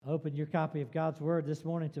open your copy of God's Word this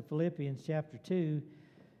morning to Philippians chapter 2.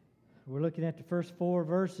 We're looking at the first 4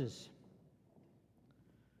 verses.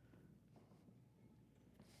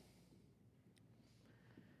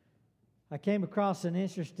 I came across an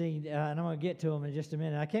interesting, and I'm going to get to them in just a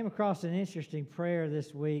minute. I came across an interesting prayer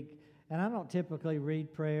this week, and I don't typically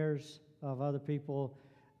read prayers of other people.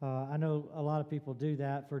 I know a lot of people do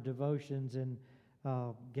that for devotions and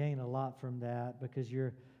gain a lot from that because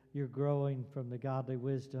you're growing from the godly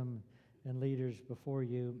wisdom and leaders before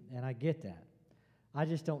you, and I get that. I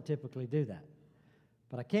just don't typically do that.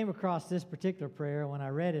 But I came across this particular prayer, and when I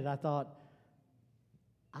read it, I thought,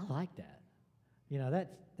 I like that. You know,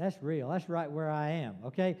 that's real. That's right where I am,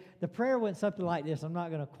 okay? The prayer went something like this. I'm not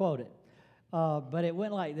going to quote it, but it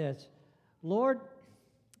went like this. Lord,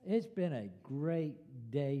 it's been a great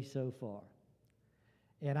day so far,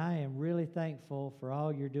 and I am really thankful for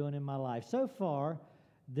all you're doing in my life. So far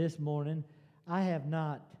this morning, I have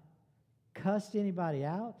not cussed anybody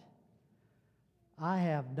out. I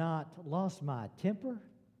have not lost my temper.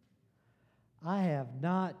 I have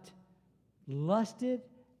not lusted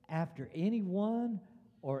after anyone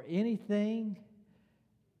or anything.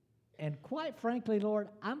 And quite frankly, Lord,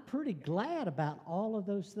 I'm pretty glad about all of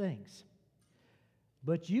those things.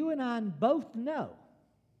 But you and I both know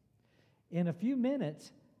in a few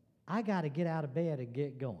minutes, I got to get out of bed and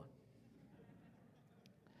get going.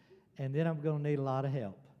 And then I'm going to need a lot of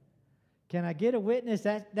help. Can I get a witness?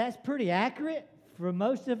 That's pretty accurate for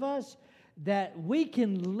most of us, that we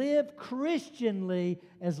can live Christianly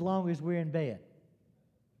as long as we're in bed.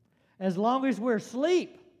 As long as we're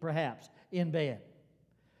asleep, perhaps, in bed.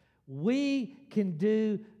 We can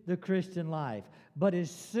do the Christian life. But as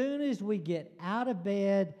soon as we get out of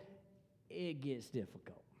bed, it gets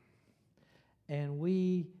difficult. And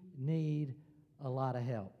we need a lot of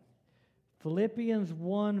help. Philippians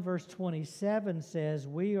 1 verse 27 says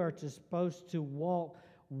we are supposed to walk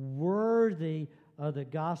worthy of the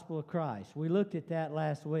gospel of Christ. We looked at that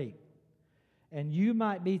last week. And you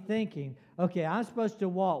might be thinking, okay, I'm supposed to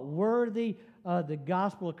walk worthy of the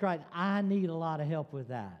gospel of Christ. I need a lot of help with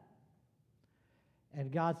that.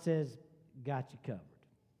 And God says, got you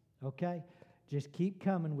covered. Okay? Just keep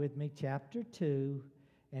coming with me, chapter 2.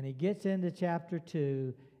 And he gets into chapter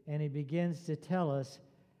 2, and he begins to tell us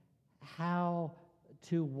how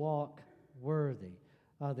to walk worthy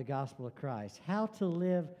of the gospel of Christ. How to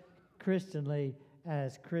live Christianly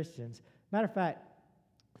as Christians. Matter of fact,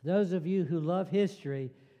 those of you who love history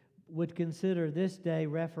would consider this day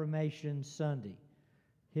Reformation Sunday.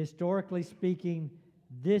 Historically speaking,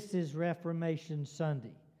 this is Reformation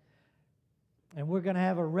Sunday. And we're going to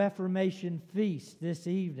have a Reformation feast this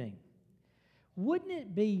evening. Wouldn't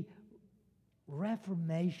it be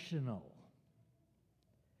reformational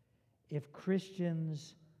if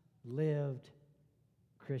Christians lived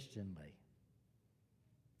Christianly?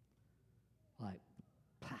 Like,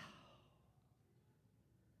 pow.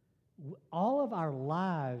 All of our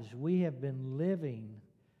lives, we have been living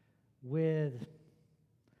with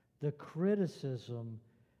the criticism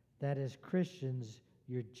that as Christians,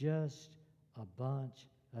 you're just a bunch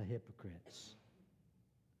of hypocrites.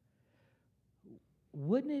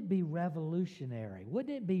 Wouldn't it be revolutionary?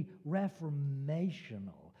 Wouldn't it be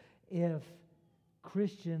reformational if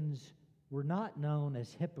Christians were not known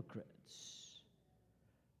as hypocrites,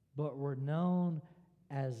 but were known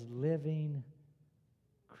as living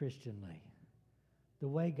Christianly, the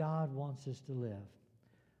way God wants us to live?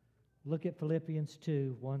 Look at Philippians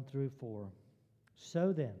 2, 1 through 4.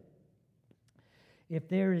 So then, if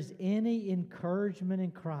there is any encouragement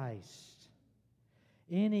in Christ,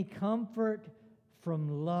 any comfort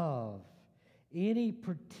from love, any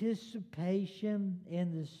participation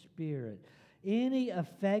in the Spirit, any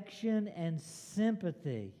affection and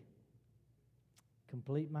sympathy,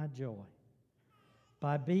 complete my joy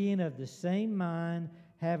by being of the same mind,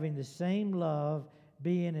 having the same love,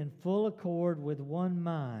 being in full accord with one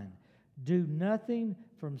mind. Do nothing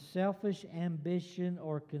from selfish ambition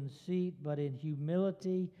or conceit, but in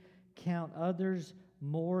humility count others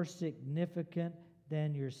more significant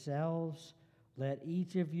than yourselves. Let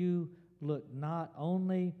each of you look not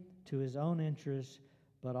only to his own interests,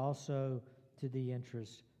 but also to the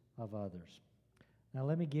interests of others. Now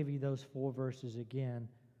let me give you those 4 verses again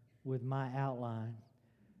with my outline.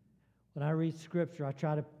 When I read Scripture, I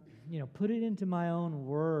try to, put it into my own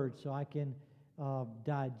words so I can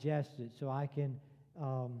digest it, so I can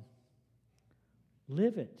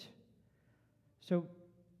live it. So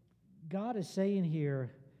God is saying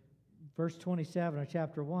here, verse 27 of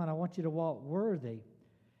chapter 1, I want you to walk worthy.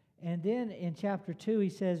 And then in chapter 2, he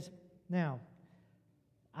says, now,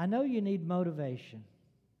 I know you need motivation.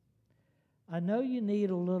 I know you need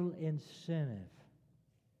a little incentive.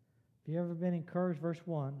 Have you ever been encouraged? Verse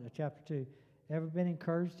 1 of chapter 2. Ever been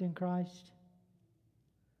encouraged in Christ?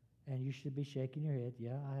 And you should be shaking your head.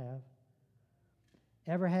 Yeah, I have.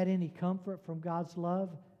 Ever had any comfort from God's love?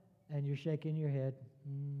 And you're shaking your head.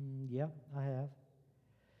 Yeah, I have.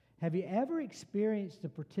 Have you ever experienced the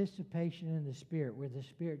participation in the Spirit where the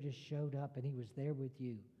Spirit just showed up and He was there with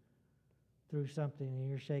you through something and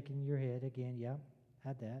you're shaking your head again? Yeah,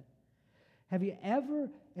 had that. Have you ever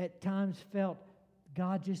at times felt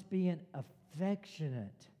God just being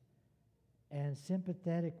affectionate and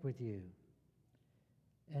sympathetic with you?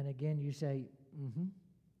 And again, you say, mm-hmm.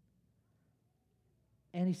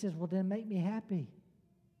 And He says, well, then make me happy.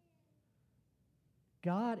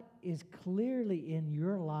 God is clearly in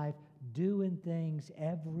your life doing things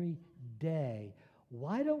every day.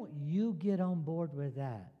 Why don't you get on board with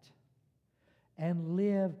that and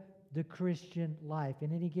live the Christian life?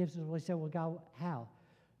 And then He gives us, well, He said, well, God, how?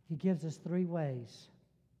 He gives us 3 ways.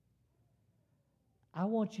 I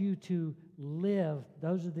want you to live,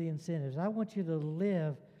 those are the incentives. I want you to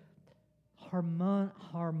live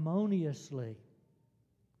harmoniously,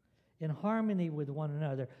 in harmony with one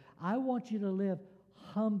another. I want you to live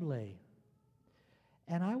humbly.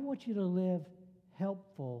 And I want you to live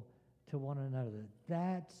helpful to one another.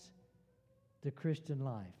 That's the Christian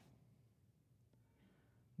life.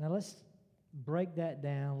 Now let's break that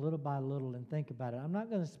down little by little and think about it. I'm not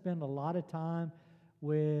going to spend a lot of time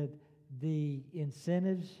with the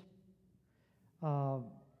incentives.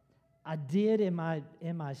 I did in my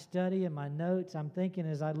study, in my notes, I'm thinking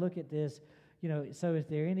as I look at this, so is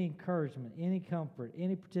there any encouragement, any comfort,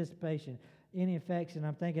 any participation, any affection?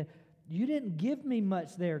 I'm thinking, you didn't give me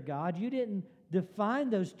much there, God. You didn't define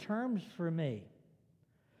those terms for me.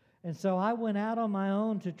 And so I went out on my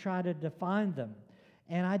own to try to define them.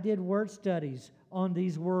 And I did word studies on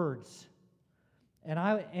these words. And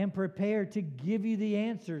I am prepared to give you the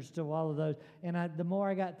answers to all of those. And the more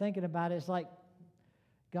I got thinking about it, it's like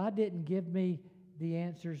God didn't give me the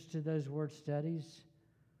answers to those word studies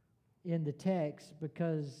in the text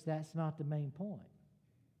because that's not the main point.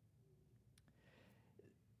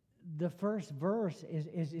 The first verse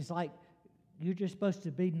is like you're just supposed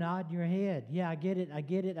to be nodding your head. Yeah, I get it, I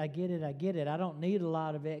get it, I get it, I get it. I don't need a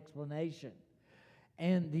lot of explanation.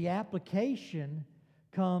 And the application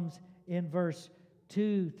comes in verse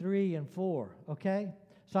 2, 3, and 4, okay?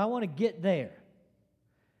 So I want to get there.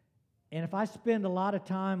 And if I spend a lot of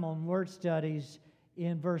time on word studies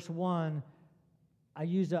in verse 1, I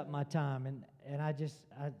use up my time. And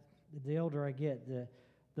the older I get,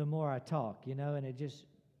 the more I talk, and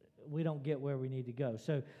we don't get where we need to go.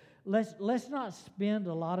 So let's not spend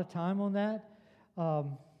a lot of time on that.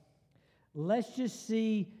 Let's just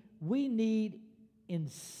see, we need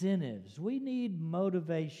incentives. We need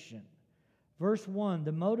motivation. Verse 1,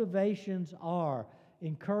 the motivations are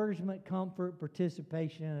encouragement, comfort,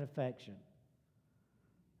 participation, and affection.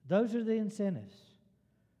 Those are the incentives.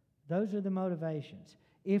 Those are the motivations.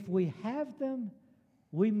 If we have them,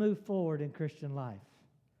 we move forward in Christian life.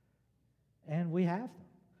 And we have them.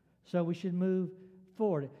 So we should move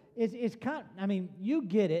forward. It's kind of, you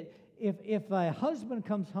get it. If a husband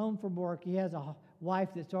comes home from work, he has a wife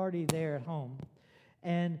that's already there at home,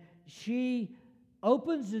 and she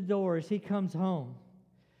opens the door as he comes home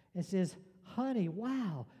and says, honey,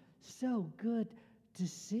 wow, so good to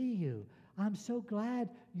see you. I'm so glad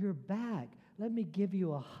you're back. Let me give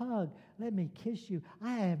you a hug. Let me kiss you.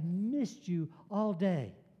 I have missed you all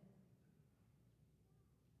day.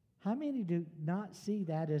 How many do not see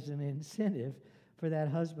that as an incentive for that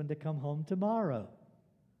husband to come home tomorrow?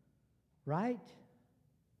 Right?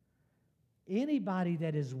 Anybody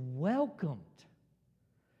that is welcomed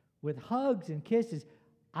with hugs and kisses,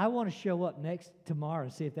 I want to show up tomorrow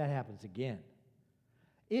and see if that happens again.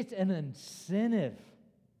 It's an incentive.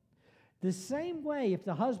 The same way if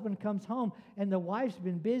the husband comes home and the wife's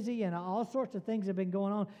been busy and all sorts of things have been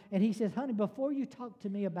going on, and he says, honey, before you talk to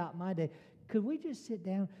me about my day, could we just sit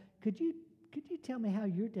down? Could you tell me how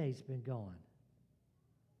your day's been going?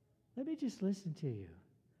 Let me just listen to you.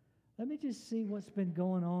 Let me just see what's been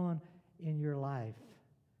going on in your life.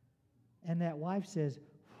 And that wife says,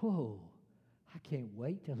 whoa, I can't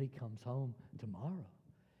wait till he comes home tomorrow.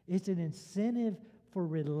 It's an incentive for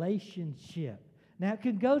relationship. Now, it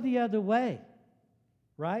can go the other way,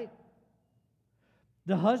 right?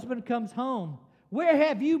 The husband comes home. Where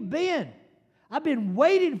have you been? I've been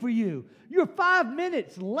waiting for you. You're 5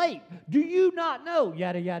 minutes late. Do you not know?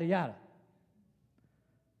 Yada, yada, yada.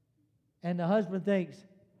 And the husband thinks,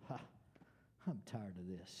 I'm tired of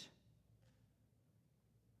this.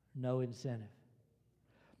 No incentive.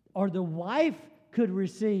 Or the wife could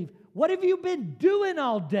receive, What have you been doing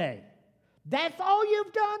all day? That's all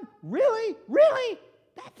you've done? Really? Really?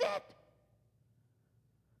 That's it?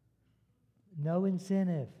 No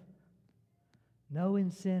incentive. No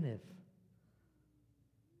incentive.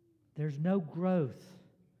 There's no growth.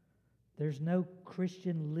 There's no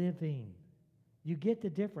Christian living. You get the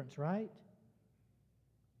difference, right?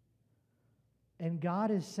 And God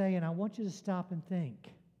is saying, I want you to stop and think.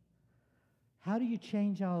 How do you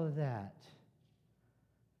change all of that?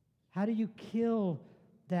 How do you kill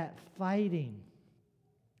that fighting?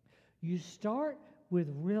 You start with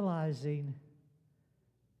realizing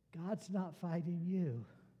God's not fighting you.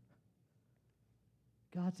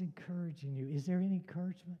 God's encouraging you. Is there any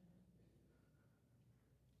encouragement?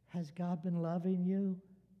 Has God been loving you?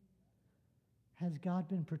 Has God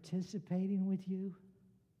been participating with you?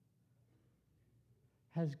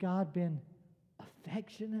 Has God been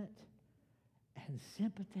affectionate and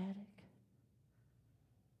sympathetic?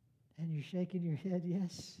 And you're shaking your head,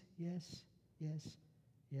 yes, yes, yes,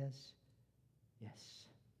 yes, yes.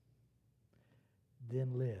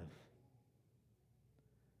 Then live.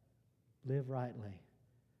 Live rightly.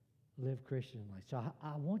 Live Christianly. So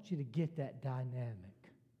I want you to get that dynamic.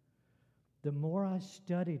 The more I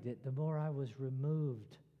studied it, the more I was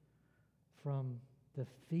removed from the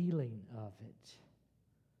feeling of it.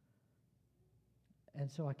 And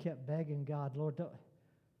so I kept begging God, Lord,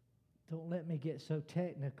 don't let me get so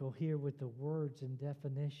technical here with the words and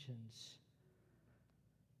definitions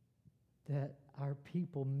that our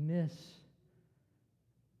people miss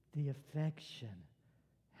the affection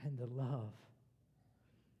and the love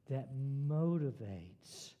that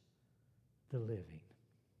motivates the living.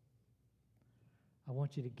 I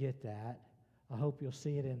want you to get that. I hope you'll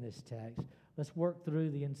see it in this text. Let's work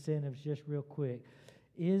through the incentives just real quick.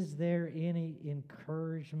 Is there any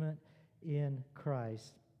encouragement in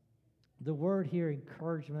Christ? The word here,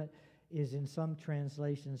 encouragement, is in some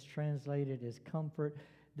translations translated as comfort.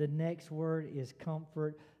 The next word is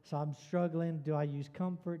comfort. So I'm struggling. Do I use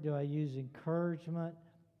comfort? Do I use encouragement?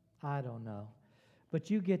 I don't know. But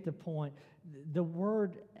you get the point. The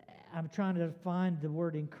word, I'm trying to find the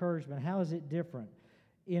word encouragement. How is it different?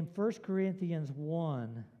 In 1 Corinthians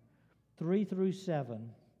 1, 3 through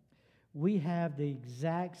 7, we have the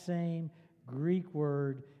exact same Greek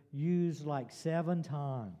word used like 7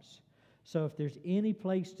 times. So if there's any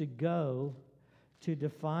place to go to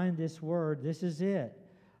define this word, this is it.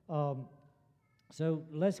 So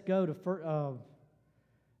let's go to 2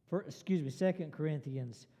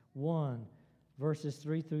 Corinthians 1, verses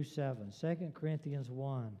 3 through 7. 2 Corinthians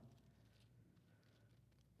 1,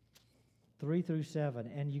 3 through 7.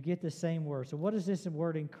 And you get the same word. So what does this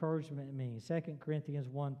word encouragement mean? 2 Corinthians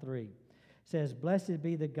 1, 3 says, Blessed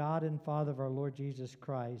be the God and Father of our Lord Jesus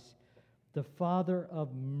Christ, the Father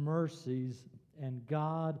of mercies and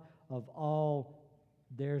God of all,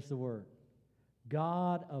 there's the word,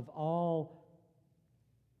 God of all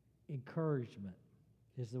encouragement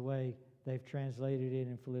is the way they've translated it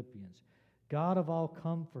in Philippians. God of all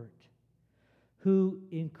comfort, who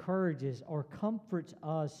encourages or comforts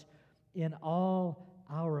us in all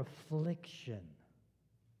our affliction,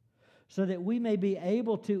 so that we may be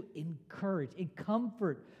able to encourage and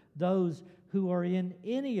comfort those who are in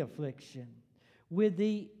any affliction with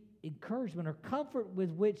the encouragement or comfort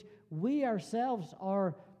with which we ourselves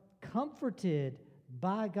are comforted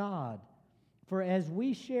by God. For as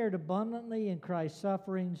we shared abundantly in Christ's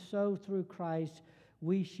suffering, so through Christ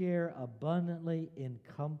we share abundantly in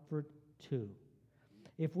comfort too.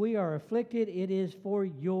 If we are afflicted, it is for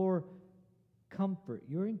your comfort,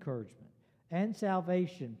 your encouragement, and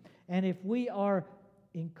salvation. And if we are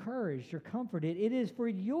encouraged or comforted, it is for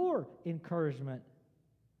your encouragement,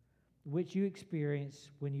 which you experienced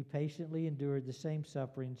when you patiently endured the same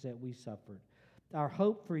sufferings that we suffered. Our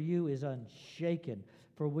hope for you is unshaken,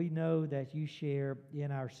 for we know that you share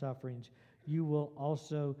in our sufferings. You will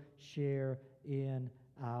also share in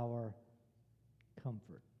our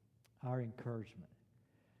comfort, our encouragement.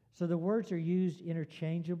 So the words are used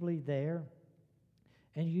interchangeably there,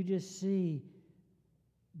 and you just see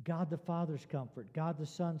God the Father's comfort, God the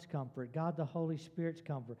Son's comfort, God the Holy Spirit's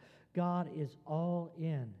comfort. God is all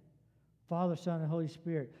in, Father, Son, and Holy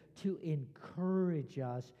Spirit, to encourage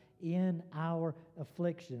us in our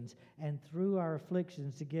afflictions, and through our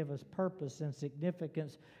afflictions to give us purpose and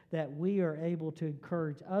significance, that we are able to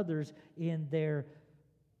encourage others in their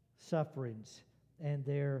sufferings and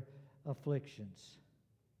their afflictions.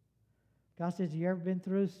 God says, you ever been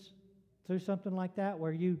through something like that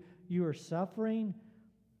where you are suffering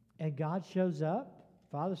and God shows up,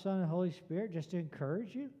 Father, Son, and Holy Spirit, just to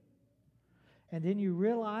encourage you? And then you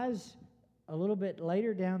realize a little bit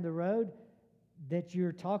later down the road that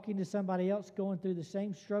you're talking to somebody else going through the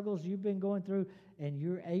same struggles you've been going through, and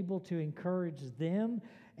you're able to encourage them,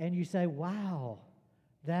 and you say, wow,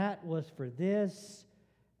 that was for this,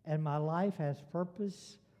 and my life has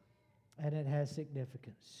purpose, and it has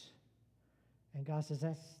significance. And God says,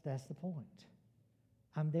 that's the point.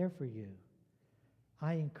 I'm there for you.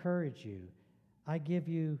 I encourage you. I give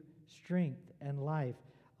you strength and life.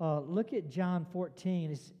 Look at John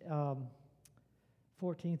 14. It's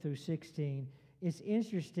 14 through 16. It's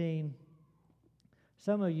interesting.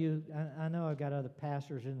 Some of you, I know I've got other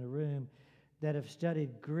pastors in the room that have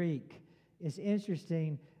studied Greek. It's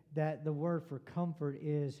interesting that the word for comfort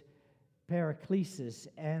is paraklesis,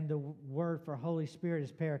 and the word for Holy Spirit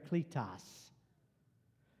is parakletos.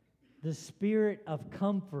 The Spirit of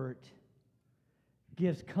comfort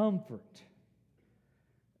gives comfort.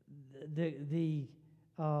 The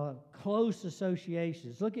close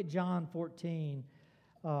associations. Look at John 14,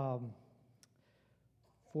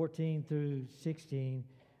 14 through 16.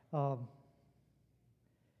 John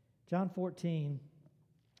 14,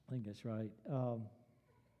 I think that's right.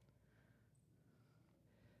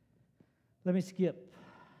 Let me skip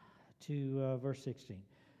to verse 16.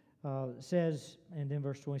 It says, and then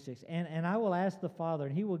verse 26, and I will ask the Father,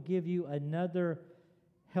 and He will give you another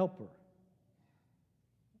helper,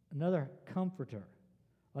 another comforter,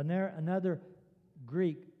 another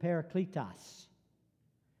Greek parakletos,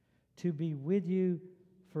 to be with you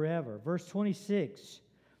forever. Verse 26,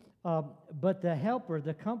 but the helper,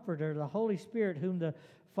 the comforter, the Holy Spirit, whom the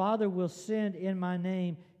Father will send in my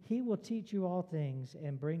name, He will teach you all things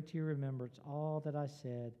and bring to your remembrance all that I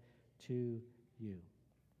said to you.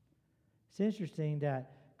 It's interesting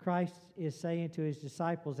that Christ is saying to His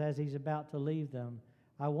disciples as He's about to leave them,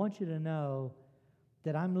 I want you to know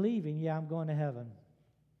that I'm leaving. Yeah, I'm going to heaven.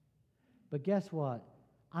 But guess what?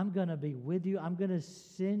 I'm going to be with you. I'm going to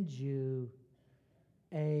send you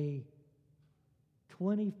a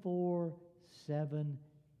 24/7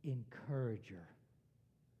 encourager,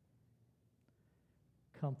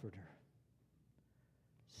 comforter,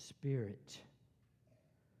 Spirit,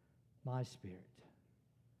 my Spirit.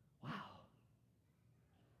 Wow.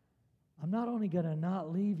 I'm not only going to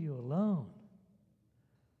not leave you alone,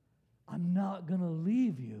 I'm not going to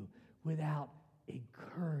leave you without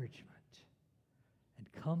encouragement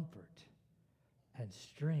and comfort and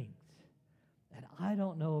strength. And I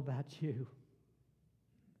don't know about you,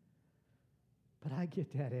 but I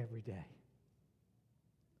get that every day.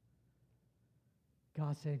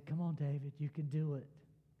 God said, come on, David, you can do it.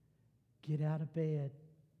 Get out of bed.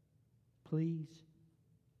 Please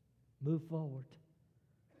move forward.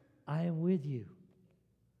 I am with you.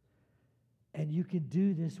 And you can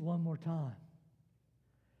do this one more time.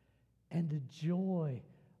 And the joy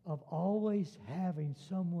of always having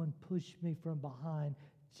someone push me from behind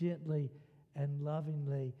gently and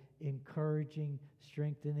lovingly, encouraging,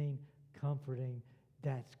 strengthening, comforting,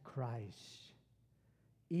 that's Christ.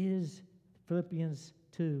 Is, Philippians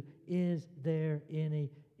 2, is there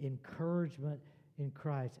any encouragement in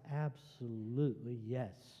Christ? Absolutely,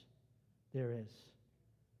 yes, there is.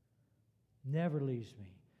 Never leaves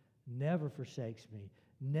me, never forsakes me,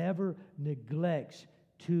 never neglects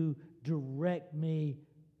to direct me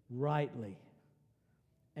rightly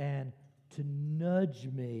and to nudge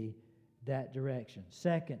me that direction.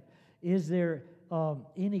 Second, is there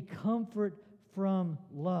any comfort from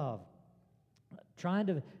love? Trying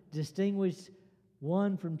to distinguish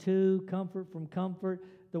one from two, comfort from comfort.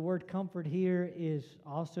 The word comfort here is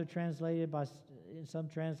also translated by, in some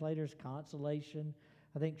translators, consolation.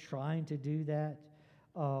 I think trying to do that.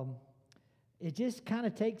 It just kind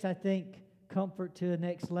of takes, I think, comfort to the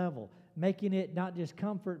next level, making it not just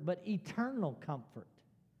comfort, but eternal comfort.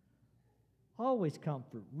 Always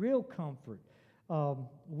comfort, real comfort.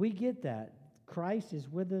 We get that. Christ is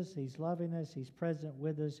with us. He's loving us. He's present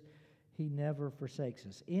with us. He never forsakes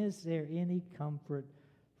us. Is there any comfort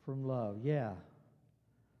from love? Yeah.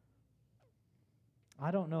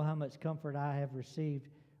 I don't know how much comfort I have received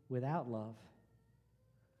without love.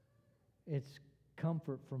 It's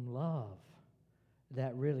comfort from love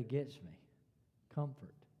that really gets me.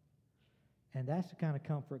 Comfort. And that's the kind of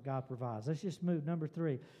comfort God provides. Let's just move. Number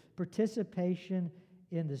 3, participation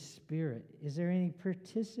in the Spirit. Is there any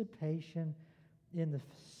participation in the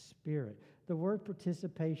Spirit? The word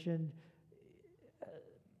participation,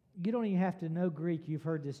 you don't even have to know Greek. You've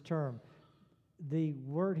heard this term. The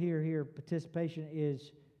word here, participation,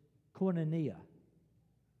 is koinonia.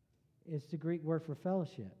 It's the Greek word for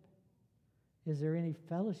fellowship. Is there any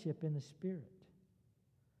fellowship in the Spirit?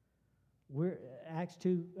 We're Acts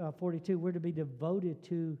 2:42. We're to be devoted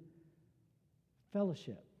to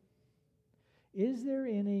fellowship. Is there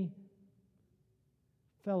any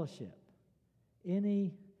fellowship,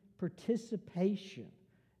 any participation.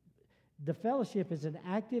 The fellowship is an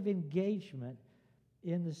active engagement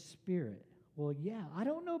in the Spirit. Well, yeah, I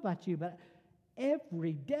don't know about you, but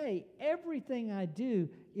every day, everything I do,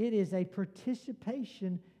 it is a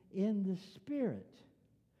participation in the Spirit.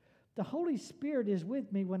 The Holy Spirit is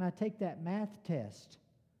with me when I take that math test.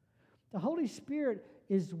 The Holy Spirit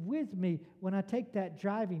is with me when I take that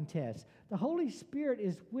driving test. The Holy Spirit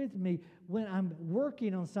is with me when I'm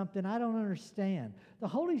working on something I don't understand. The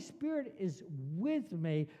Holy Spirit is with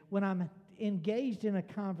me when I'm engaged in a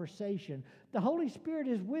conversation. The Holy Spirit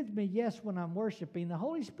is with me, yes, when I'm worshiping. The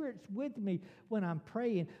Holy Spirit's with me when I'm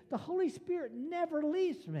praying. The Holy Spirit never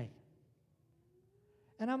leaves me.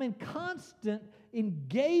 And I'm in constant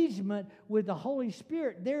engagement with the Holy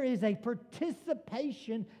Spirit. There is a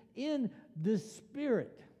participation in the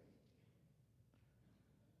Spirit.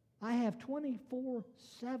 I have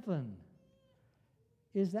 24/7.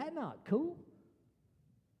 Is that not cool?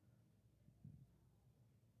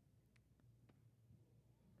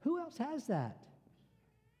 Who else has that?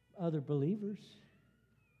 Other believers.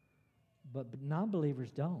 But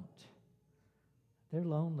non-believers don't. They're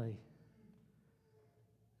lonely.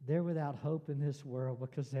 They're without hope in this world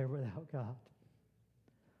because they're without God.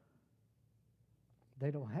 They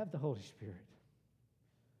don't have the Holy Spirit.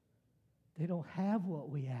 They don't have what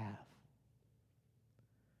we have.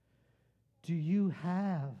 Do you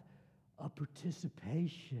have a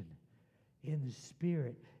participation in the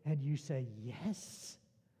Spirit? And you say, yes.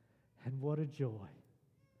 And what a joy.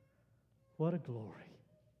 What a glory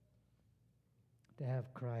to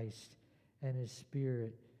have Christ and His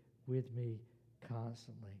Spirit with me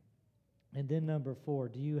constantly. And then number 4,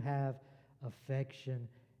 do you have affection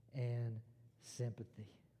and sympathy?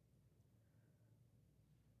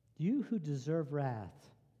 You who deserve wrath,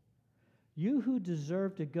 you who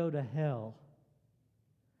deserve to go to hell,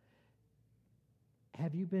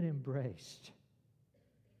 have you been embraced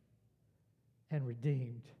and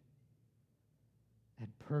redeemed and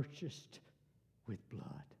purchased with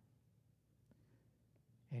blood?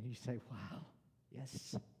 And you say, wow,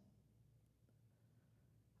 yes,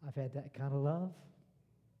 I've had that kind of love,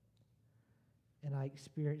 and I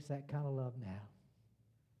experience that kind of love now.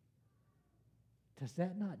 Does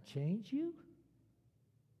that not change you?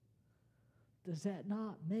 Does that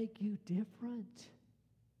not make you different?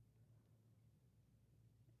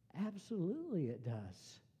 Absolutely it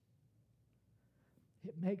does.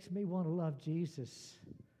 It makes me want to love Jesus.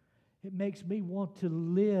 It makes me want to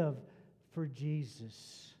live for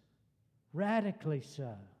Jesus. Radically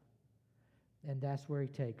so. And that's where He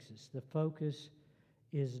takes us. The focus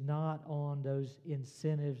is not on those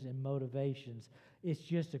incentives and motivations. It's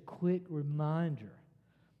just a quick reminder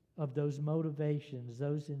of those motivations,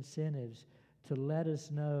 those incentives, to let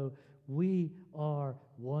us know we are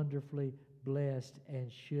wonderfully blessed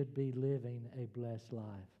and should be living a blessed life.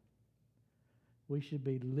 We should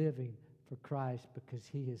be living for Christ because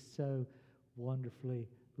He has so wonderfully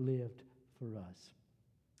lived for us.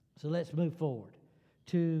 So let's move forward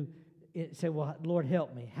to say, well, Lord,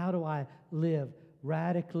 help me. How do I live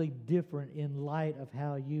radically different in light of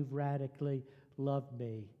how You've radically loved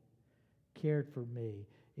me, cared for me,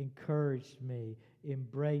 encouraged me,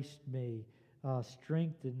 embraced me,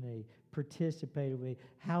 strengthened me, participated with me?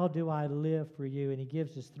 How do I live for You? And He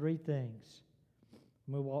gives us 3 things.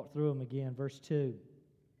 I'm going to walk through them again. Verse 2.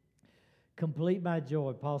 Complete my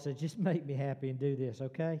joy. Paul said, just make me happy and do this,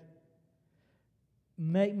 okay?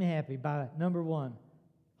 Make me happy by, number 1,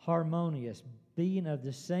 harmonious. Being of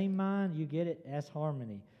the same mind, you get it? That's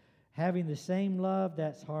harmony. Having the same love,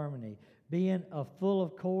 that's harmony. Being of full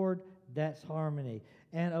accord, that's harmony.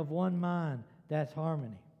 And of one mind, that's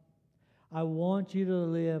harmony. I want you to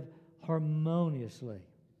live harmoniously.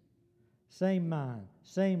 Same mind,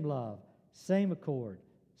 same love, same accord,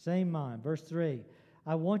 same mind. Verse 3,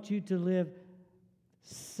 I want you to live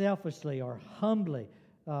selfishly or humbly.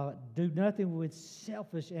 Do nothing with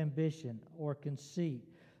selfish ambition or conceit,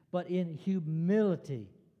 but in humility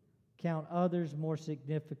count others more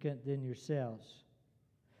significant than yourselves.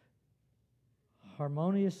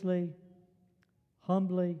 Harmoniously,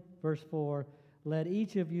 humbly, verse 4, let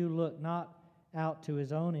each of you look not out to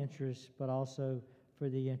his own interests, but also for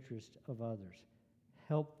the interest of others.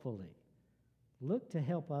 Helpfully. Look to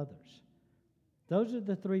help others. Those are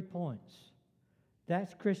the 3 points.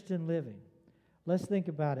 That's Christian living. Let's think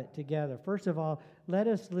about it together. First of all, let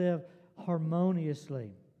us live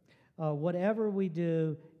harmoniously. Whatever we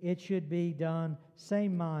do, it should be done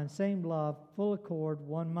same mind, same love, full accord,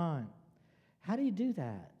 one mind. How do you do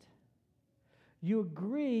that? You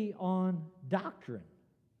agree on doctrine.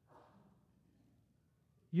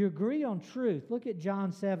 You agree on truth. Look at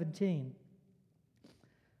John 17,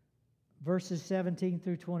 verses 17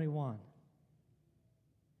 through 21.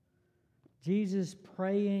 Jesus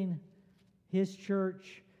praying his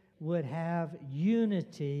church would have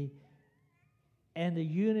unity, and the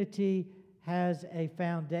unity has a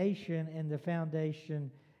foundation, and the foundation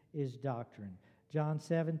is doctrine. John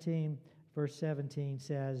 17, verse 17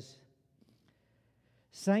 says,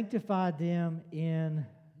 "Sanctify them in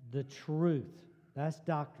the truth." That's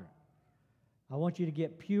doctrine. I want you to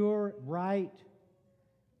get pure, right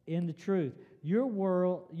in the truth. Your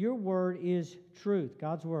word is truth,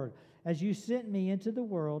 God's word. "As you sent me into the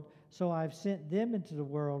world, so I've sent them into the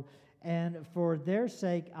world, and for their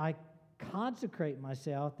sake I consecrate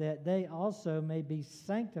myself, that they also may be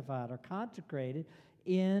sanctified," or consecrated,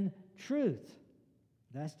 "in truth."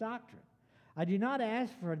 That's doctrine. "I do not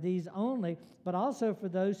ask for these only, but also for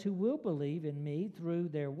those who will believe in me through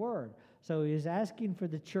their word." So he was asking for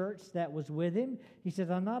the church that was with him. He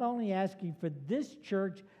says, "I'm not only asking for this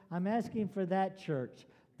church, I'm asking for that church,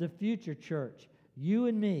 the future church, you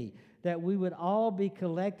and me, that we would all be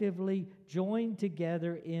collectively joined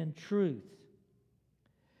together in truth,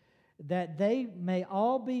 that they may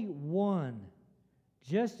all be one,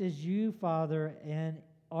 just as you, Father, and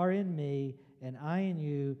are in me, and I in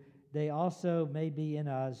you, they also may be in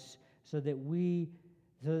us, so that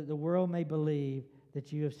the world may believe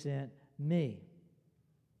that you have sent me."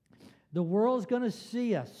 The world's going to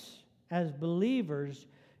see us as believers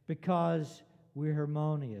because we're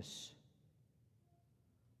harmonious.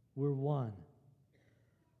 We're one.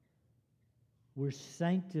 We're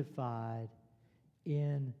sanctified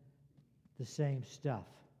in the same stuff.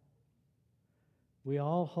 We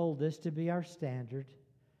all hold this to be our standard.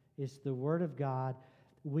 It's the Word of God.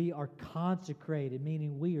 We are consecrated,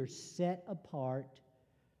 meaning we are set apart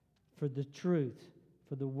for the truth,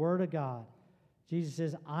 for the Word of God. Jesus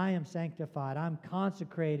says, "I am sanctified. I'm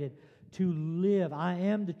consecrated to live. I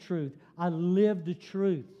am the truth. I live the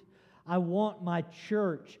truth." I want my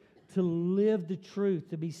church to live the truth,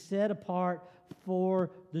 to be set apart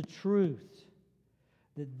for the truth.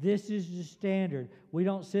 That this is the standard. We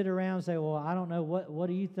don't sit around and say, "Well, I don't know, what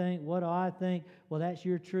do you think? What do I think? Well, that's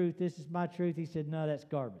your truth. This is my truth." He said, "No, that's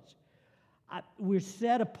garbage." We're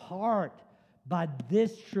set apart by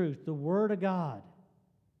this truth, the Word of God.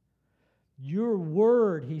 Your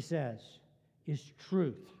word, he says, is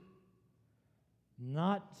truth.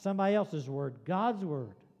 Not somebody else's word. God's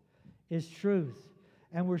word is truth.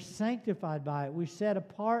 And we're sanctified by it. We're set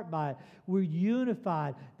apart by it. We're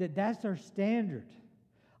unified. That's our standard.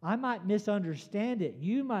 I might misunderstand it.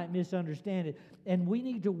 You might misunderstand it. And we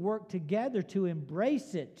need to work together to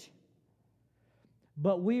embrace it.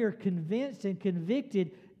 But we are convinced and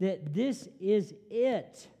convicted that this is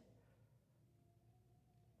it.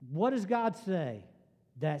 What does God say?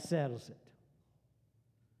 That settles it.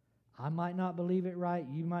 I might not believe it right.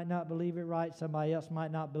 You might not believe it right. Somebody else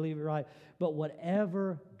might not believe it right. But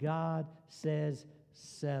whatever God says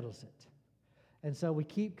settles it. And so we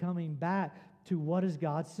keep coming back to what does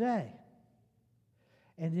God say?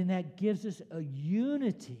 And then that gives us a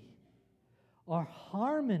unity or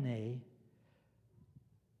harmony,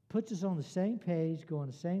 puts us on the same page, going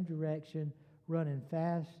the same direction, running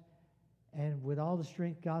fast, and with all the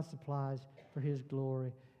strength God supplies for His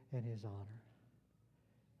glory and His honor.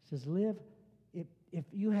 It says, live, if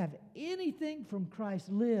you have anything from Christ,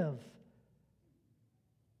 live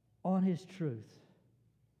on His truth,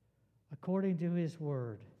 according to His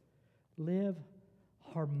word. Live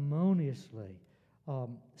harmoniously.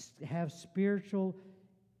 Have spiritual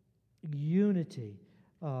unity.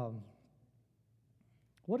 What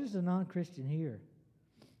does a non-Christian hear?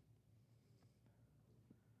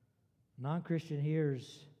 Non-Christian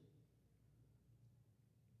hears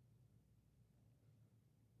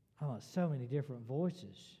so many different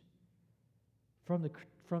voices from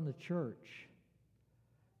the church.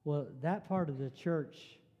 Well, that part of the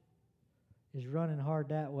church is running hard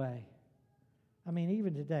that way. I mean,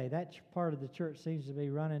 even today, that part of the church seems to be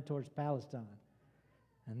running towards Palestine.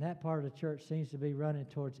 And that part of the church seems to be running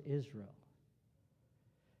towards Israel.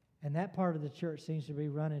 And that part of the church seems to be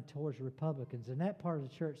running towards Republicans. And that part of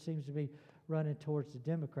the church seems to be running towards the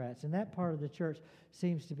Democrats. And that part of the church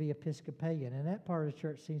seems to be Episcopalian. And that part of the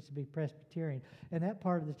church seems to be Presbyterian. And that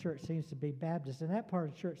part of the church seems to be Baptist. And that part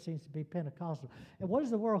of the church seems to be Pentecostal. And what does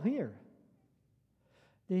the world hear?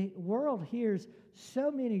 The world hears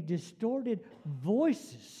so many distorted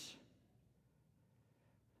voices.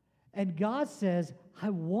 And God says,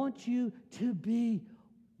 I want you to be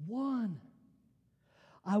one.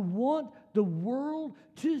 I want the world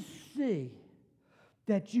to see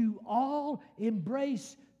that you all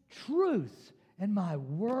embrace truth and my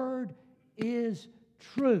word is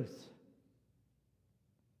truth.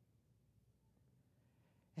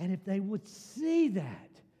 And if they would see that,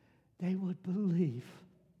 they would believe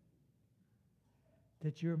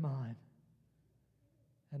that you're mine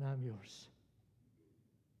and I'm yours.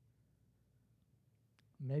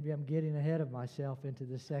 Maybe I'm getting ahead of myself into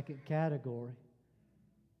the second category.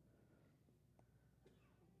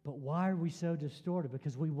 But why are we so distorted?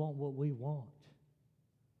 Because we want what we want.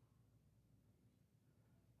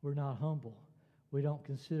 We're not humble. We don't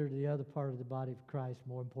consider the other part of the body of Christ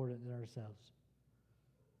more important than ourselves.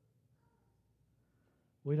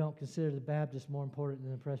 We don't consider the Baptists more important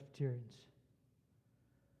than the Presbyterians.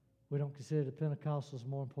 We don't consider the Pentecostals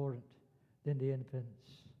more important than the Independents.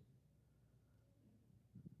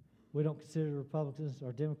 We don't consider the Republicans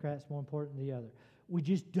or Democrats more important than the other. We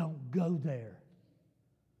just don't go there.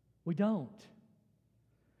 We don't.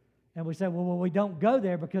 And we say, well, we don't go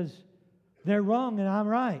there because they're wrong and I'm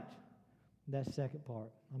right. That's the second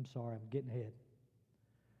part. I'm sorry, I'm getting ahead.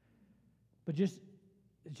 But just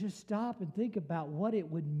stop and think about what it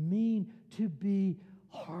would mean to be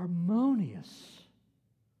harmonious.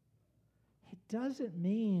 It doesn't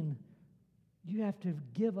mean you have to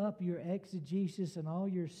give up your exegesis and all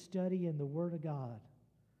your study in the Word of God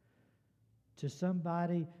to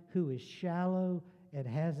somebody who is shallow and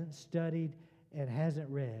hasn't studied and hasn't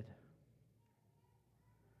read.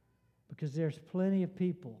 Because there's plenty of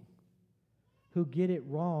people who get it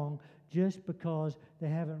wrong just because they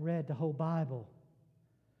haven't read the whole Bible.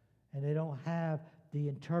 And they don't have the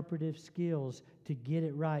interpretive skills to get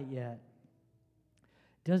it right yet.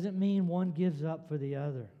 Doesn't mean one gives up for the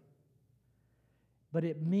other. But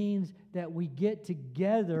it means that we get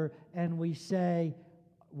together and we say,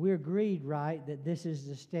 we agreed, right, that this is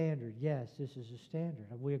the standard. Yes, this is the standard.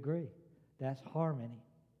 We agree. That's harmony.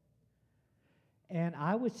 And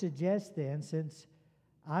I would suggest then, since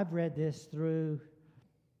I've read this through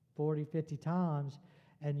 40, 50 times,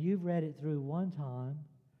 and you've read it through one time,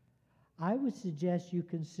 I would suggest you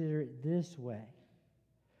consider it this way.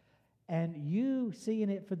 And you seeing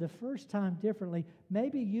it for the first time differently,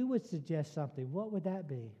 maybe you would suggest something. What would that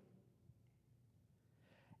be?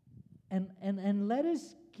 And let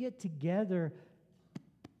us get together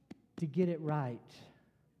to get it right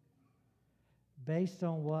based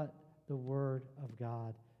on what the Word of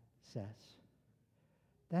God says.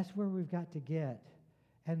 That's where we've got to get.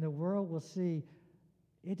 And the world will see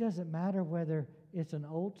it doesn't matter whether it's an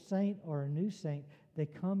old saint or a new saint. They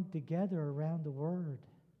come together around the Word.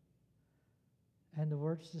 And the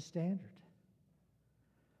Word's the standard.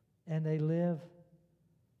 And they live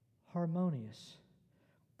harmonious.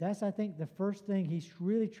 That's, I think, the first thing he's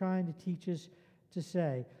really trying to teach us to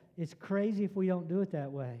say. It's crazy if we don't do it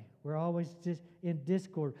that way. We're always just in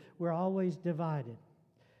discord. We're always divided.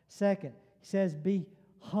 Second, he says, be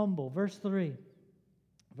humble. Verse 3.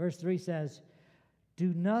 Verse 3 says,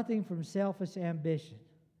 do nothing from selfish ambition.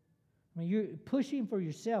 I mean, you're pushing for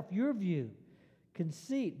yourself, your view,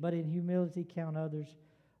 conceit, but in humility count others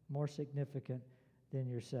more significant than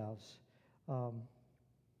yourselves. Do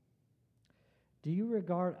you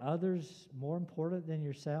regard others more important than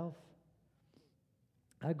yourself?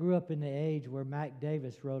 I grew up in the age where Mac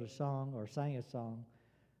Davis wrote a song or sang a song.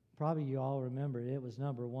 Probably you all remember it. It was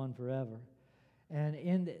number one forever. And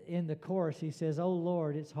in the chorus, he says, "Oh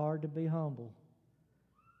Lord, it's hard to be humble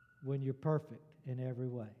when you're perfect in every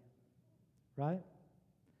way." Right?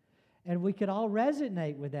 And we could all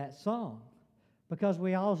resonate with that song because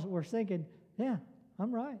we all were thinking, yeah,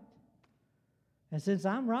 I'm right. And since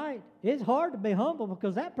I'm right, it's hard to be humble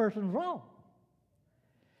because that person's wrong.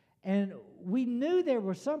 And we knew there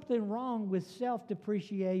was something wrong with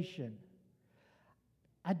self-depreciation.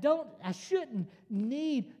 I shouldn't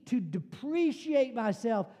need to depreciate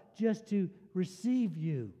myself just to receive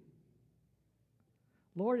you.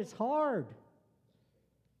 Lord, it's hard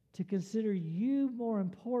to consider you more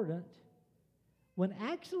important when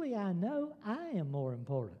actually I know I am more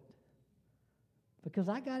important because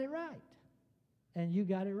I got it right and you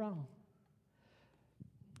got it wrong.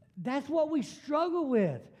 That's what we struggle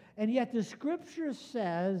with. And yet the Scripture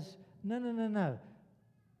says, no.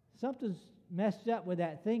 Something's messed up with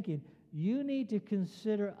that thinking. You need to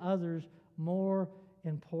consider others more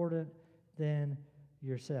important than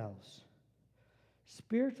yourselves.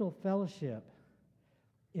 Spiritual fellowship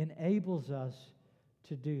enables us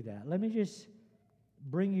to do that. Let me just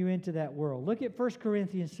bring you into that world. Look at 1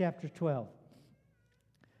 Corinthians chapter 12.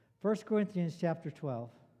 1 Corinthians chapter 12.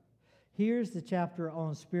 Here's the chapter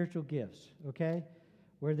on spiritual gifts, okay,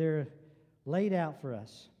 where they're laid out for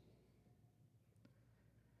us.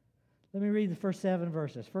 Let me read the first 7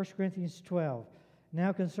 verses. 1 Corinthians 12.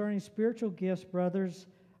 Now concerning spiritual gifts, brothers,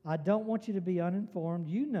 I don't want you to be uninformed.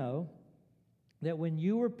 You know that when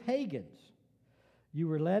you were pagans, you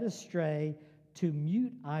were led astray to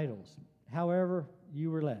mute idols, however you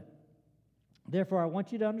were led. Therefore, I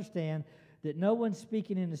want you to understand that no one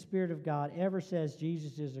speaking in the Spirit of God ever says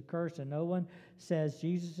Jesus is accursed, and no one says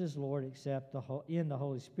Jesus is Lord except in the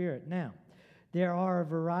Holy Spirit. Now, there are a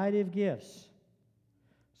variety of gifts.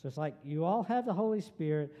 So it's like you all have the Holy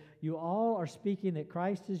Spirit. You all are speaking that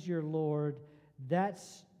Christ is your Lord.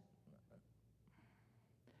 That's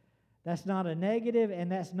not a negative,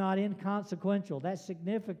 and that's not inconsequential. That's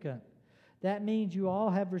significant. That means you all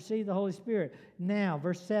have received the Holy Spirit. Now,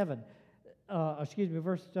 verse 4.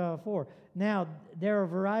 Now, there are a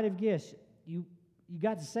variety of gifts. You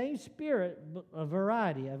got the same Spirit, a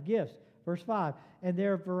variety of gifts. Verse 5. And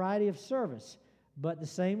there are a variety of service, but the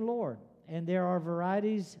same Lord. And there are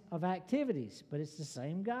varieties of activities, but it's the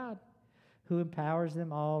same God who empowers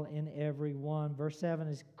them all in every one. Verse 7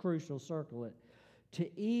 is crucial. Circle it. To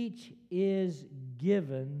each is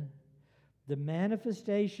given the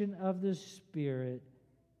manifestation of the Spirit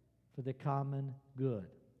for the common good.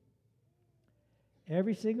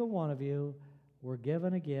 Every single one of you were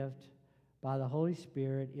given a gift by the Holy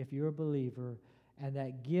Spirit if you're a believer, and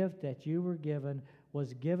that gift that you were given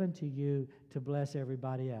was given to you to bless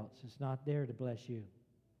everybody else. It's not there to bless you.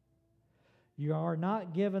 You are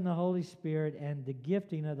not given the Holy Spirit and the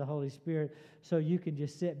gifting of the Holy Spirit so you can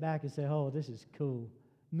just sit back and say, oh, this is cool.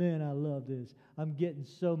 Man, I love this. I'm getting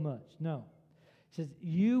so much. No. It says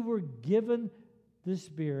you were given the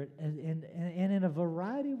Spirit and in a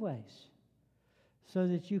variety of ways so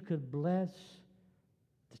that you could bless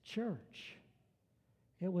the church.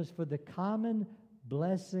 It was for the common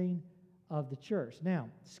blessing of the church. Now,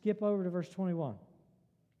 skip over to verse 21.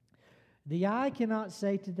 The eye cannot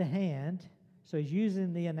say to the hand, so he's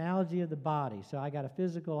using the analogy of the body. So I got a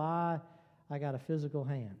physical eye, I got a physical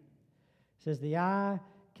hand. It says the eye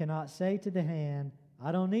cannot say to the hand,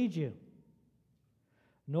 I don't need you.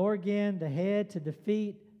 Nor again the head to the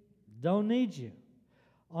feet, don't need you.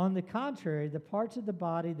 On the contrary, the parts of the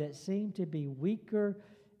body that seem to be weaker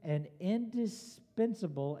and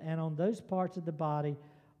indispensable, and on those parts of the body,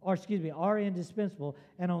 are indispensable,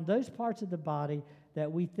 and on those parts of the body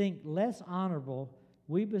that we think less honorable,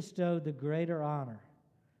 we bestow the greater honor.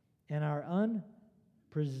 And our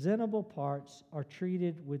unpresentable parts are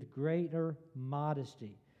treated with greater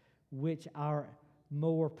modesty, which our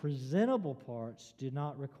more presentable parts do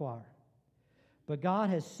not require. But God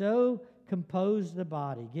has so composed the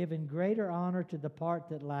body, giving greater honor to the part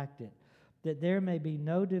that lacked it, that there may be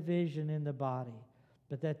no division in the body,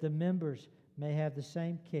 but that the members may have the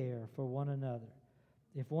same care for one another.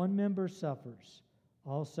 If one member suffers,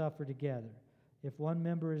 all suffer together. If one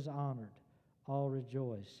member is honored, all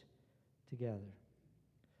rejoice together.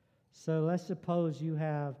 So let's suppose you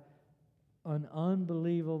have an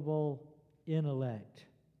unbelievable intellect.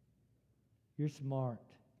 You're smart.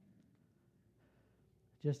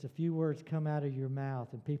 Just a few words come out of your mouth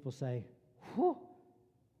and people say, whew,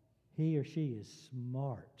 he or she is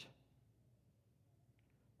smart.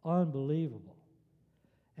 Unbelievable.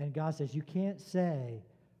 And God says, you can't say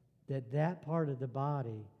that that part of the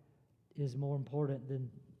body is more important than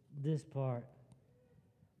this part.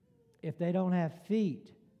 If they don't have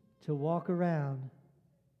feet to walk around,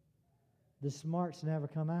 the smarts never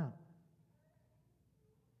come out.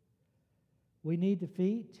 We need the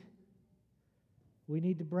feet. We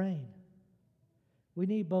need the brain. We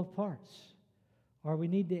need both parts. Or we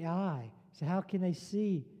need the eye. So how can they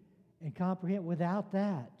see and comprehend without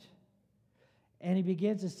that? And he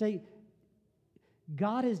begins to say,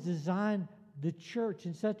 God has designed the church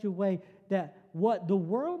in such a way that what the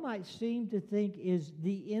world might seem to think is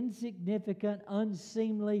the insignificant,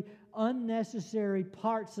 unseemly, unnecessary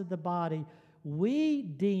parts of the body, we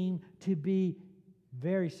deem to be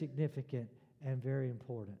very significant and very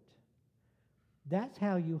important. That's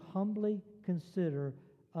how you humbly consider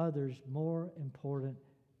others more important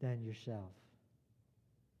than yourself.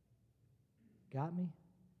 Got me?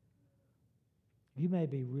 You may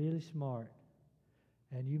be really smart,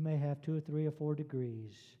 and you may have 2 or 3 or 4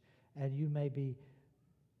 degrees, and you may be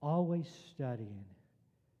always studying,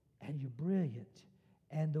 and you're brilliant,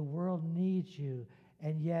 and the world needs you,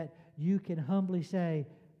 and yet you can humbly say,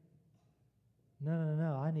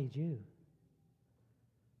 no, I need you.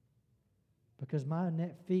 Because my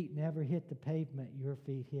feet never hit the pavement your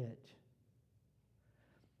feet hit.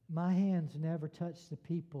 My hands never touch the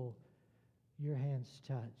people your hands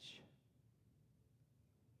touch.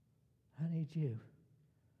 I need you.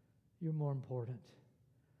 You're more important.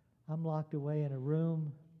 I'm locked away in a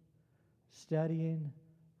room, studying,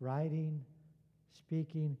 writing,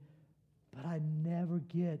 speaking, but I never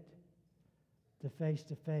get the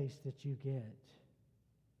face-to-face that you get.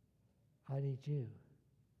 I need you.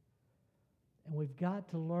 And we've got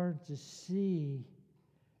to learn to see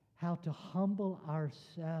how to humble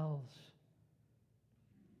ourselves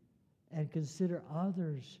and consider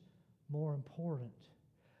others more important.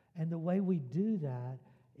 And the way we do that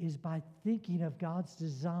is by thinking of God's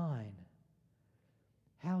design,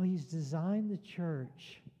 how He's designed the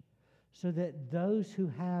church so that those who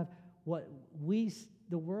have what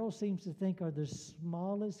the world seems to think are the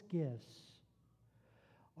smallest gifts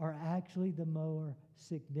are actually the more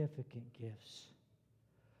significant gifts.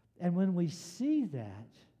 And when we see that,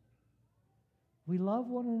 we love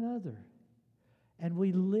one another and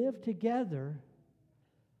we live together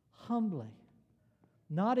humbly,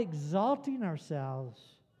 not exalting ourselves,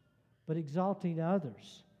 but exalting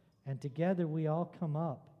others. And together we all come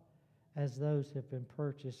up as those who have been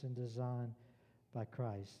purchased and designed by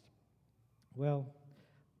Christ. Well,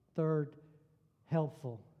 third,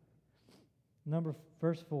 helpful.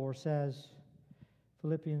 Verse 4 says,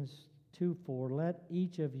 Philippians 2:4, let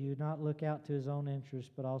each of you not look out to his own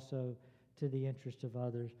interest, but also to the interest of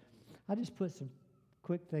others. I just put some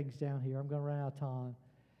quick things down here. I'm going to run out of time.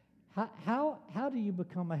 How do you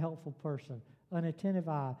become a helpful person? An attentive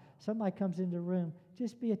eye. Somebody comes into the room,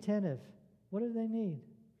 just be attentive. What do they need?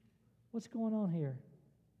 What's going on here?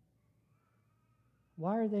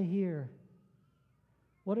 Why are they here?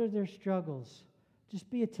 What are their struggles? Just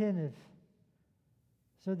be attentive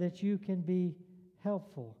so that you can be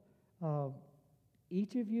helpful.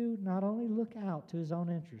 Each of you not only look out to his own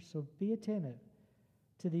interests, so be attentive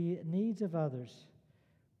to the needs of others.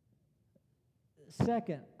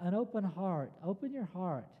 Second, an open heart. Open your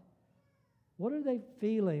heart. What are they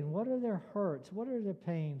feeling? What are their hurts? What are their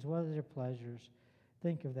pains? What are their pleasures?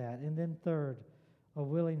 Think of that. And then third, a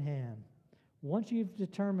willing hand. Once you've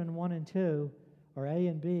determined 1 and 2, or A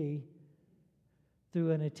and B,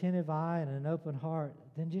 through an attentive eye and an open heart,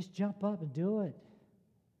 then just jump up and do it.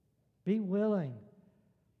 Be willing.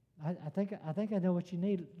 I think I know what you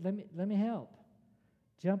need. Let me help.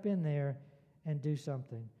 Jump in there and do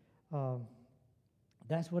something.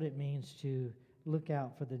 That's what it means to look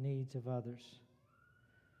out for the needs of others.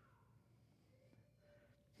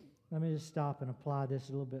 Let me just stop and apply this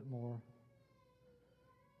a little bit more.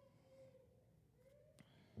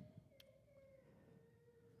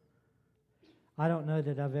 I don't know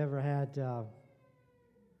that I've ever had a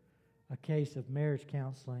case of marriage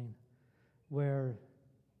counseling where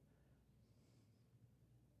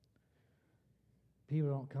people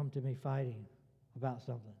don't come to me fighting about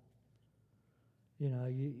something. You know,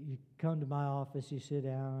 you come to my office, you sit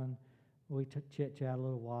down, we chit-chat a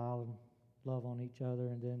little while and love on each other,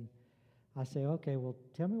 and then I say, okay, well,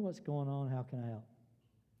 tell me what's going on, how can I help?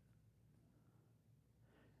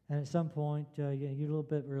 And at some point, you're a little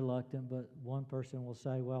bit reluctant, but one person will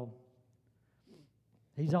say, well,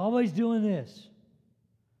 he's always doing this.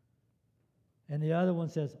 And the other one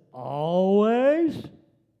says, always?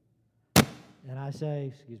 And I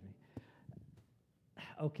say, excuse me,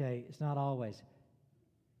 okay, it's not always.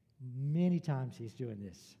 Many times he's doing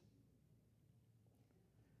this.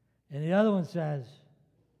 And the other one says,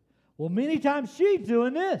 well, many times she's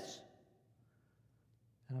doing this.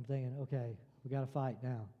 And I'm thinking, okay, we got to fight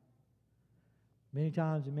now. Many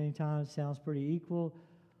times sounds pretty equal.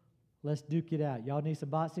 Let's duke it out. Y'all need some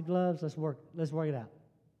boxing gloves? Let's work it out.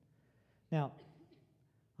 Now,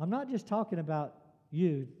 I'm not just talking about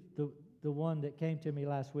you, the one that came to me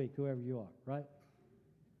last week, whoever you are, right?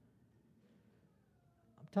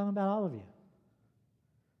 I'm talking about all of you.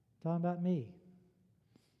 I'm talking about me.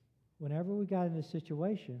 Whenever we got in this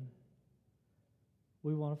situation,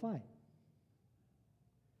 we want to fight.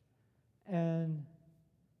 And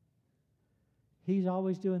he's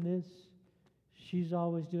always doing this. She's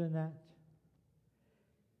always doing that.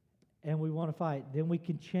 And we want to fight. Then we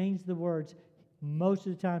can change the words. Most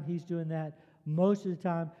of the time he's doing that. Most of the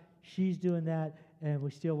time she's doing that. And we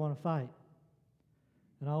still want to fight.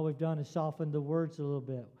 And all we've done is soften the words a little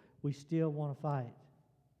bit. We still want to fight.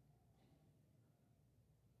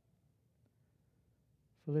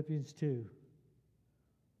 Philippians 2.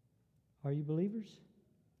 Are you believers?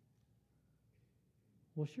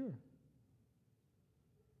 Well, sure.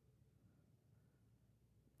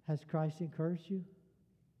 Has Christ encouraged you?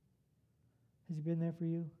 Has he been there for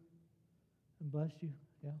you and blessed you?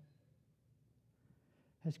 Yeah.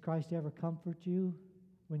 Has Christ ever comforted you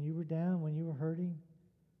when you were down, when you were hurting?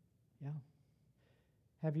 Yeah.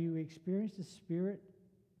 Have you experienced the Spirit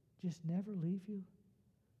just never leave you?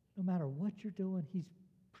 No matter what you're doing, he's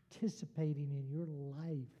participating in your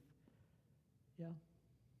life. Yeah.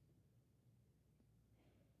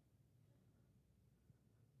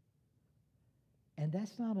 And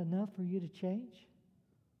that's not enough for you to change?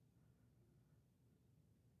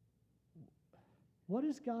 What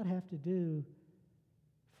does God have to do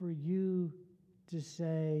for you to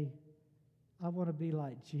say, I want to be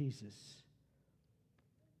like Jesus,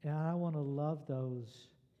 and I want to love those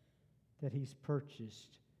that He's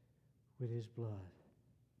purchased with His blood?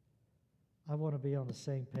 I want to be on the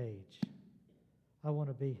same page. I want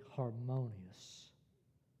to be harmonious.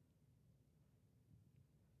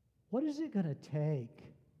 What is it going to take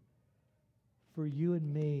for you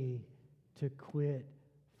and me to quit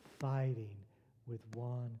fighting with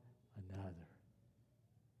one another?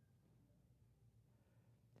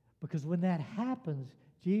 Because when that happens,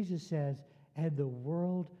 Jesus says, and the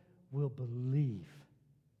world will believe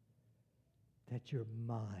that you're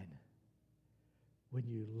mine when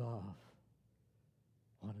you love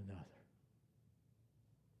one another.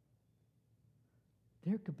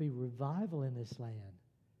 There could be revival in this land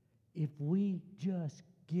if we just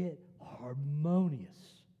get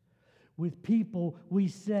harmonious with people we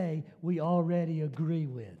say we already agree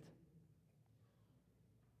with.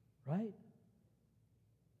 Right?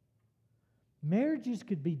 Marriages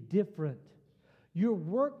could be different. Your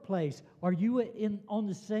workplace, are you on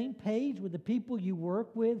the same page with the people you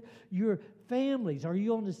work with? Your families, are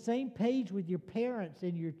you on the same page with your parents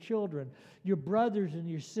and your children, your brothers and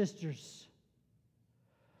your sisters?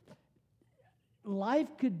 Life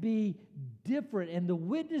could be different, and the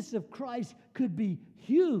witness of Christ could be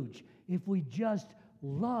huge if we just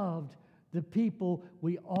loved the people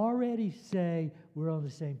we already say we're on the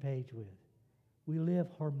same page with. We live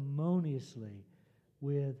harmoniously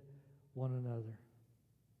with one another.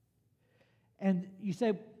 And you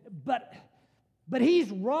say, but he's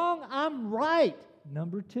wrong, I'm right.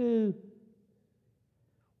 Number two,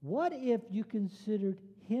 what if you considered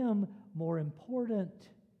him more important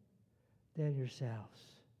than yourselves?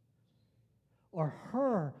 Or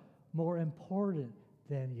her more important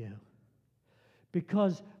than you?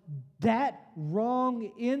 Because that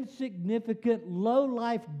wrong, insignificant,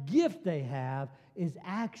 low-life gift they have is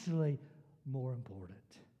actually more important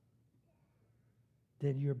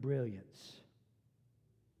than your brilliance.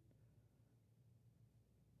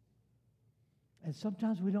 And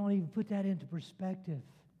sometimes we don't even put that into perspective.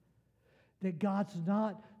 That God's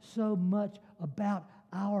not so much about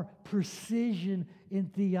our precision in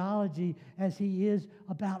theology as He is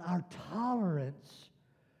about our tolerance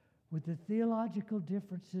with the theological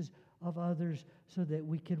differences of others so that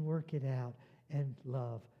we can work it out and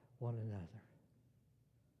love one another.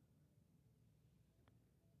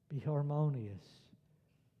 Be harmonious.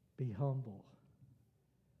 Be humble.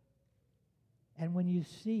 And when you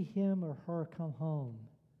see him or her come home,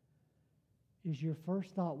 is your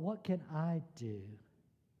first thought, what can I do?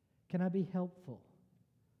 Can I be helpful?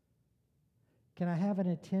 Can I have an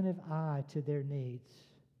attentive eye to their needs?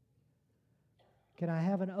 Can I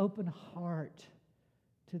have an open heart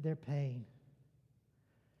to their pain?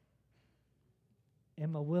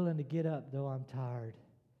 Am I willing to get up though I'm tired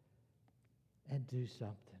and do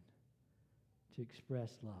something to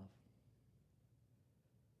express love?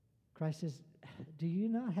 Christ says, do you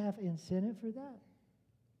not have incentive for that?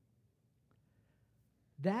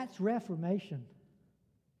 That's Reformation.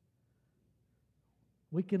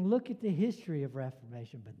 We can look at the history of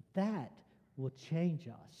Reformation, but that will change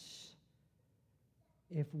us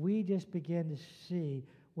if we just begin to see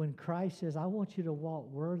when Christ says, I want you to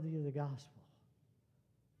walk worthy of the gospel,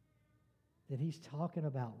 that he's talking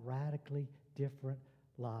about radically different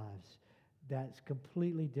lives that's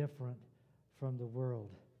completely different from the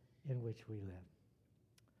world in which we live.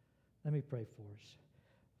 Let me pray for us.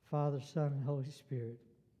 Father, Son, and Holy Spirit,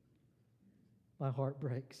 my heart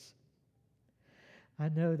breaks. I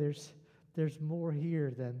know there's more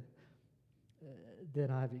here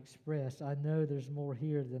than I've expressed. I know there's more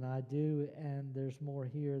here than I do, and there's more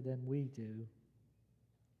here than we do.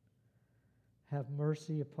 Have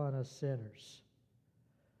mercy upon us sinners.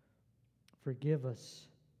 Forgive us.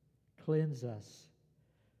 Cleanse us.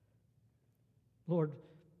 Lord,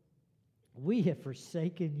 we have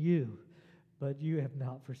forsaken you, but you have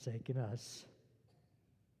not forsaken us.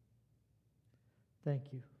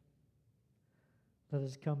 Thank you. Let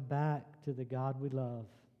us come back to the God we love.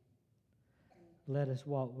 Let us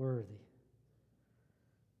walk worthy.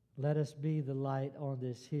 Let us be the light on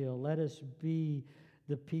this hill. Let us be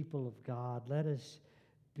the people of God. Let us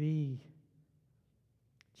be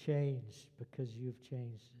changed because you've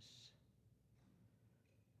changed us.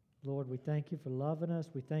 Lord, we thank you for loving us.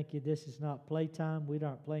 We thank you this is not playtime. We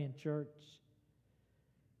aren't playing church.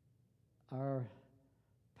 Our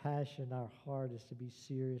passion, our heart is to be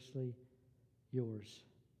seriously yours.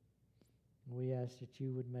 And we ask that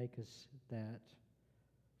you would make us that.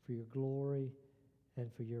 for your glory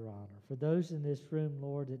and for your honor. For those in this room,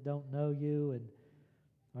 Lord, that don't know you and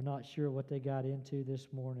are not sure what they got into this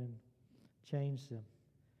morning, change them.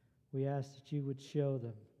 We ask that you would show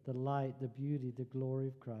them the light, the beauty, the glory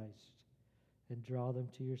of Christ, and draw them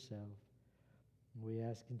to yourself. And we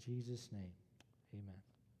ask in Jesus' name, amen.